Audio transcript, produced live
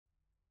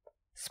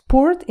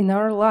Sport in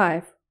our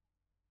life.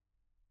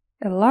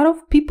 A lot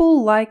of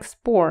people like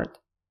sport.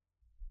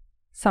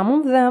 Some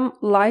of them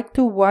like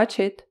to watch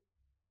it,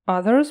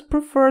 others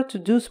prefer to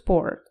do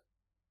sport.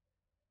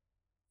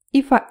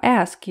 If I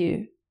ask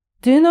you,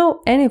 do you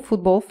know any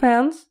football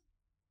fans?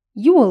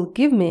 You will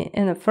give me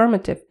an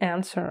affirmative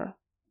answer.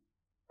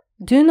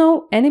 Do you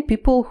know any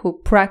people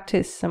who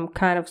practice some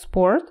kind of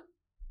sport?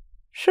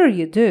 Sure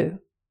you do.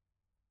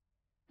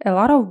 A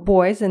lot of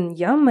boys and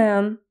young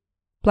men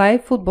play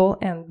football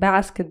and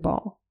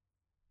basketball.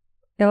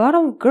 A lot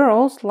of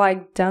girls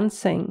like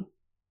dancing.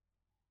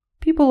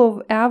 People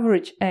of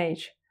average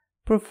age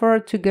prefer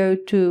to go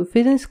to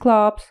fitness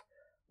clubs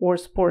or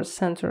sports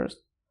centers.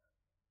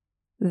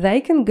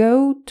 They can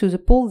go to the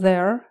pool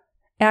there,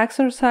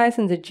 exercise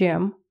in the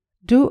gym,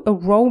 do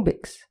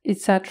aerobics,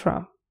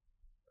 etc.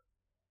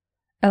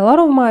 A lot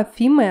of my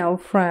female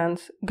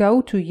friends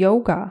go to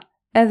yoga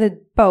as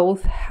it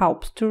both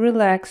helps to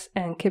relax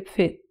and keep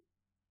fit.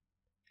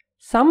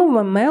 Some of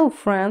my male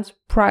friends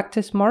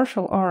practice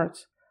martial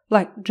arts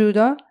like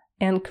judo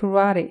and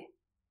karate.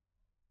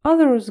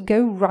 Others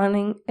go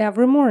running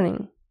every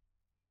morning.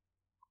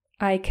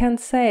 I can't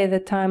say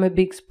that I'm a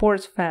big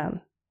sports fan,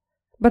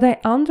 but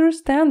I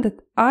understand that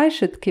I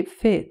should keep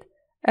fit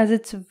as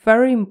it's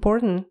very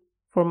important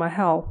for my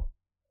health.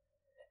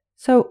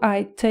 So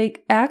I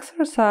take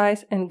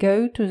exercise and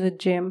go to the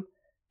gym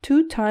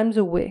 2 times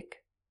a week.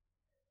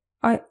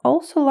 I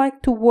also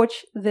like to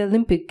watch the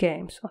Olympic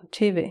Games on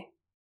TV.